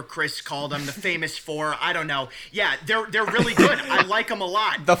whatever Chris called them, the famous 4. I don't know. Yeah, they're really good. I like them a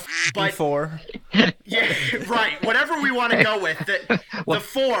lot. The Four. Yeah, right. Whatever we want to go with. The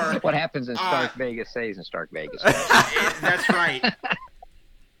 4. What happens in Stark Vegas stays in Stark Vegas. That's right.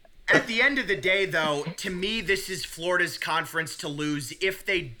 At the end of the day, though, to me, this is Florida's conference to lose. If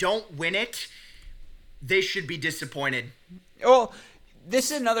they don't win it, they should be disappointed. Well,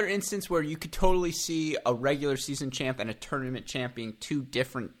 this is another instance where you could totally see a regular season champ and a tournament champ being 2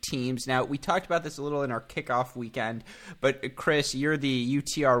 different teams. Now, we talked about this a little in our kickoff weekend, but Chris, you're the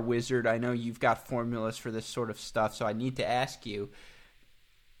UTR wizard. I know you've got formulas for this sort of stuff, so I need to ask you,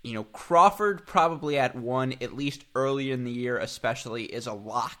 you know, Crawford probably at 1, at least early in the year especially, is a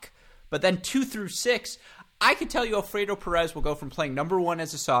lock. But then 2 through 6, I could tell you Alfredo Perez will go from playing number 1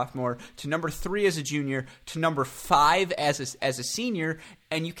 as a sophomore to number 3 as a junior to number 5 as a senior,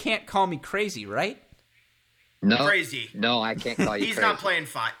 and you can't call me crazy, right? No, crazy. No, I can't call you He's crazy. not playing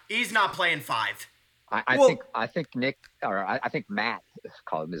 5. He's not playing 5. I think Nick, or I think Matt,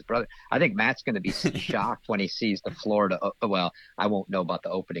 call him his brother. I think Matt's going to be shocked when he sees the Florida. Well, I won't know about the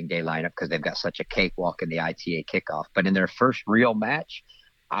opening day lineup because they've got such a cakewalk in the ITA kickoff. But in their first real match,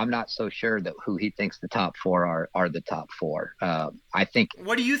 I'm not so sure that who he thinks the top 4 are the top 4. I think.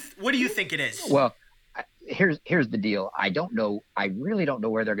 What do you think it is? Well, here's the deal. I don't know. I really don't know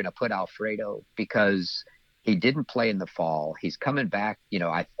where they're going to put Alfredo because he didn't play in the fall. He's coming back. You know,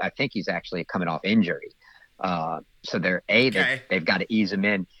 I think he's actually coming off injury. So they've got to ease him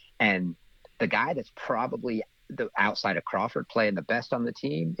in. And the guy that's probably the outside of Crawford playing the best on the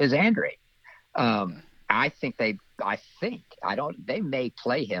team is Andre. They may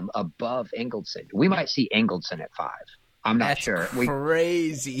play him above Ingoldsson. We might see Ingoldsson at 5. I'm not sure.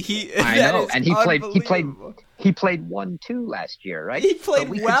 Crazy. I know, and he played 1-2 last year, right? He played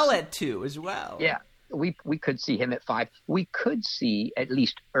well at 2 as well. Yeah, we could see him at 5. We could see at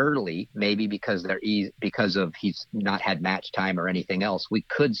least early, maybe because he's not had match time or anything else. We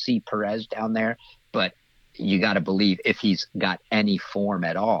could see Perez down there, but you got to believe if he's got any form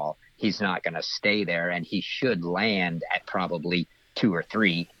at all, he's not going to stay there, and he should land at probably 2 or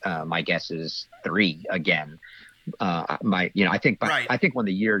 3. My guess is 3 again. I think when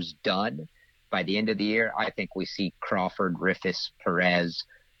the year's done, by the end of the year, I think we see Crawford, Rifus, Perez,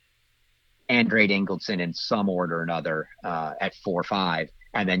 Andre Ingoldsson in some order or another at 4 or 5,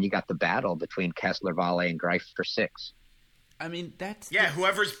 and then you got the battle between Kessler, Valle, and Greif for 6. I mean, that's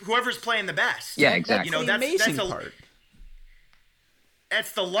whoever's playing the best. Yeah, exactly. That's the amazing part.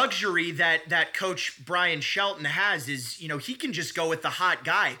 that's the luxury that Coach Brian Shelton has is, he can just go with the hot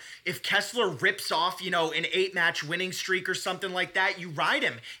guy. If Kessler rips off, an 8-match winning streak or something like that, you ride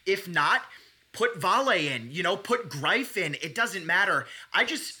him. If not, put Vale in, put Greif in. It doesn't matter. I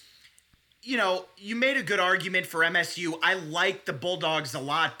just, you made a good argument for MSU. I like the Bulldogs a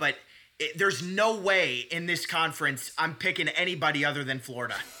lot, but there's no way in this conference I'm picking anybody other than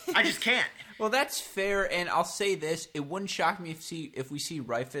Florida. I just can't. Well, that's fair, and I'll say this: it wouldn't shock me if we see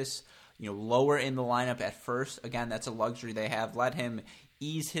Rifus, lower in the lineup at first. Again, that's a luxury they have. Let him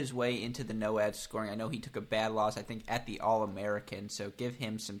ease his way into the no-ad scoring. I know he took a bad loss, I think, at the All-American, so give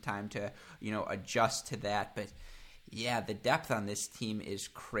him some time to, adjust to that. But yeah, the depth on this team is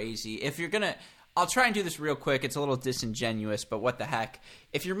crazy. If you're gonna, I'll try and do this real quick. It's a little disingenuous, but what the heck?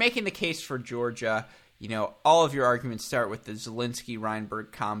 If you're making the case for Georgia, all of your arguments start with the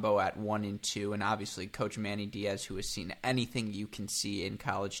Zielinski-Reinberg combo at 1 and 2, and obviously Coach Manny Diaz, who has seen anything you can see in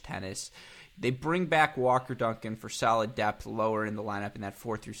college tennis. They bring back Walker Duncan for solid depth lower in the lineup in that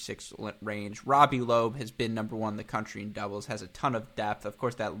 4 through 6 range. Robbie Loeb has been number 1 in the country in doubles, has a ton of depth. Of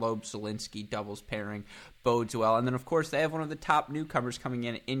course, that Loeb-Zielinski doubles pairing bodes well. And then, of course, they have one of the top newcomers coming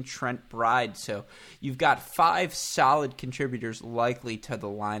in Trent Bride. So you've got 5 solid contributors likely to the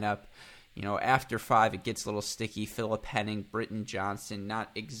lineup. After 5, it gets a little sticky. Philip Henning, Britton Johnson,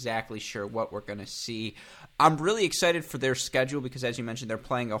 not exactly sure what we're going to see. I'm really excited for their schedule because, as you mentioned, they're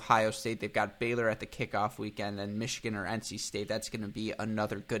playing Ohio State. They've got Baylor at the kickoff weekend, and Michigan or NC State. That's going to be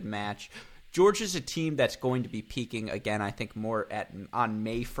another good match. Georgia's a team that's going to be peaking, again, I think more on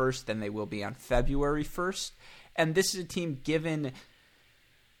May 1st than they will be on February 1st. And this is a team given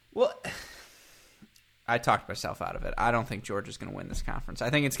 – well – I talked myself out of it. I don't think Georgia's going to win this conference. I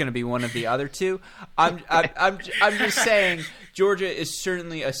think it's going to be one of the other two. I'm just saying Georgia is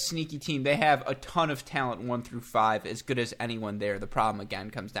certainly a sneaky team. They have a ton of talent 1 through 5, as good as anyone there. The problem again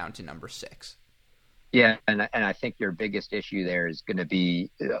comes down to number 6. Yeah, and I think your biggest issue there is going to be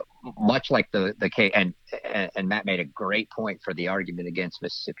much like the case, and Matt made a great point for the argument against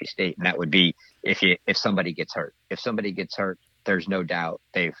Mississippi State, and that would be if somebody gets hurt. If somebody gets hurt, there's no doubt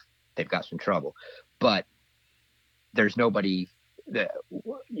they've got some trouble. But there's nobody that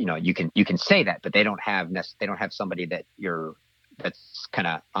you can say that, but they don't have somebody that's kind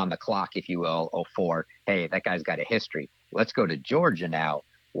of on the clock, if you will, for hey, that guy's got a history. Let's go to Georgia now.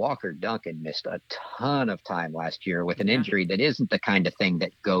 Walker Duncan missed a ton of time last year with an injury that isn't the kind of thing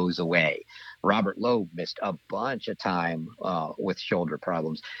that goes away. Robert Loeb missed a bunch of time with shoulder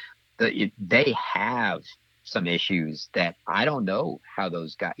problems. They have some issues that I don't know how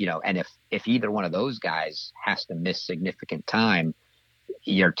those guys, and if either one of those guys has to miss significant time,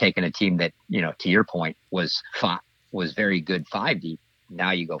 you're taking a team that, to your point, was very good 5 deep. Now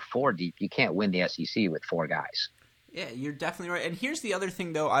you go 4 deep. You can't win the SEC with 4 guys. Yeah, you're definitely right. And here's the other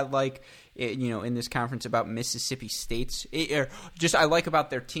thing, though, I like, in this conference about Mississippi State's, I like about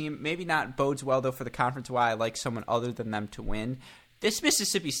their team. Maybe not bodes well, though, for the conference why I like someone other than them to win. This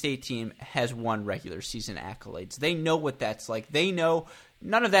Mississippi State team has won regular season accolades. They know what that's like. They know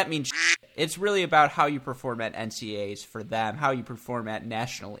none of that means shit. It's really about how you perform at NCAAs for them, how you perform at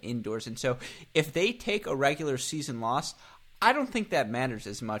national indoors. And so if they take a regular season loss, I don't think that matters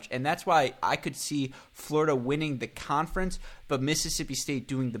as much, and that's why I could see Florida winning the conference, but Mississippi State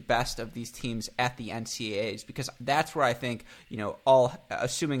doing the best of these teams at the NCAAs, because that's where I think, all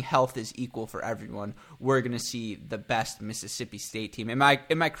assuming health is equal for everyone, we're going to see the best Mississippi State team. Am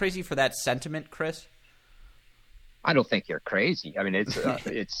I crazy for that sentiment, Chris? I don't think you're crazy. I mean, I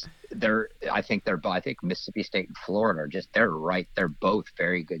think Mississippi State and Florida they're right. They're both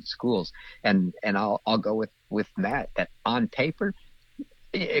very good schools. And I'll go with Matt that on paper,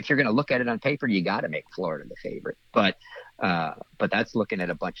 if you're going to look at it on paper, you got to make Florida the favorite. But that's looking at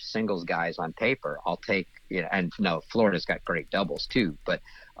a bunch of singles guys on paper. I'll take, and no, Florida's got great doubles too. But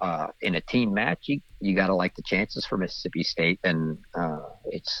in a team match, you got to like the chances for Mississippi State, and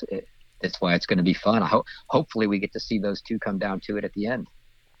that's why it's going to be fun. Hopefully we get to see those two come down to it at the end.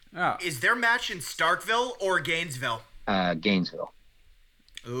 Oh. Is their match in Starkville or Gainesville? Gainesville.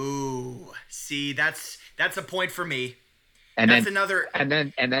 Ooh, see, that's a point for me. And then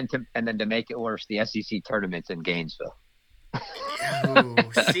to make it worse, the SEC tournament's in Gainesville. Ooh,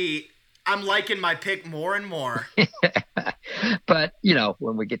 see, I'm liking my pick more and more. But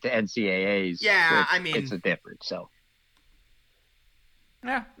when we get to NCAAs, it's a difference. So.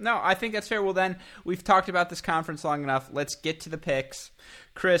 Yeah, no, I think that's fair. Well, then, we've talked about this conference long enough. Let's get to the picks.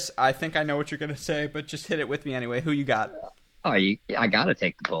 Chris, I think I know what you're going to say, but just hit it with me anyway. Who you got? Oh, I got to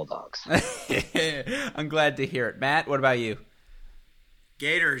take the Bulldogs. I'm glad to hear it. Matt, what about you?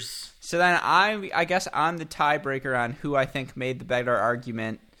 Gators. So then I guess I'm the tiebreaker on who I think made the better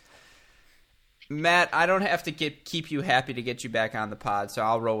argument. Matt, I don't have to keep you happy to get you back on the pod, so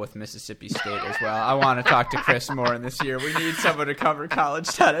I'll roll with Mississippi State as well. I want to talk to Chris more in this year. We need someone to cover college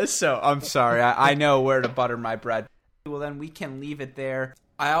tennis, so I'm sorry. I know where to butter my bread. Well, then we can leave it there.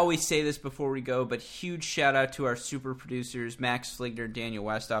 I always say this before we go, but huge shout out to our super producers, Max Fligner and Daniel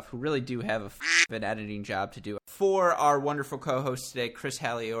Westoff, who really do have an editing job to do. For our wonderful co-hosts today, Chris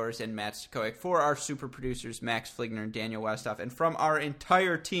Halliors and Matt Stokovic. For our super producers, Max Fligner and Daniel Westoff. And from our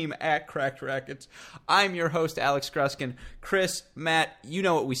entire team at Cracked Rackets, I'm your host, Alex Gruskin. Chris, Matt, you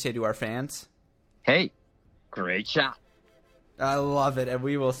know what we say to our fans. Hey, great shot. I love it, and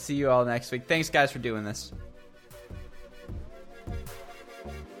we will see you all next week. Thanks, guys, for doing this.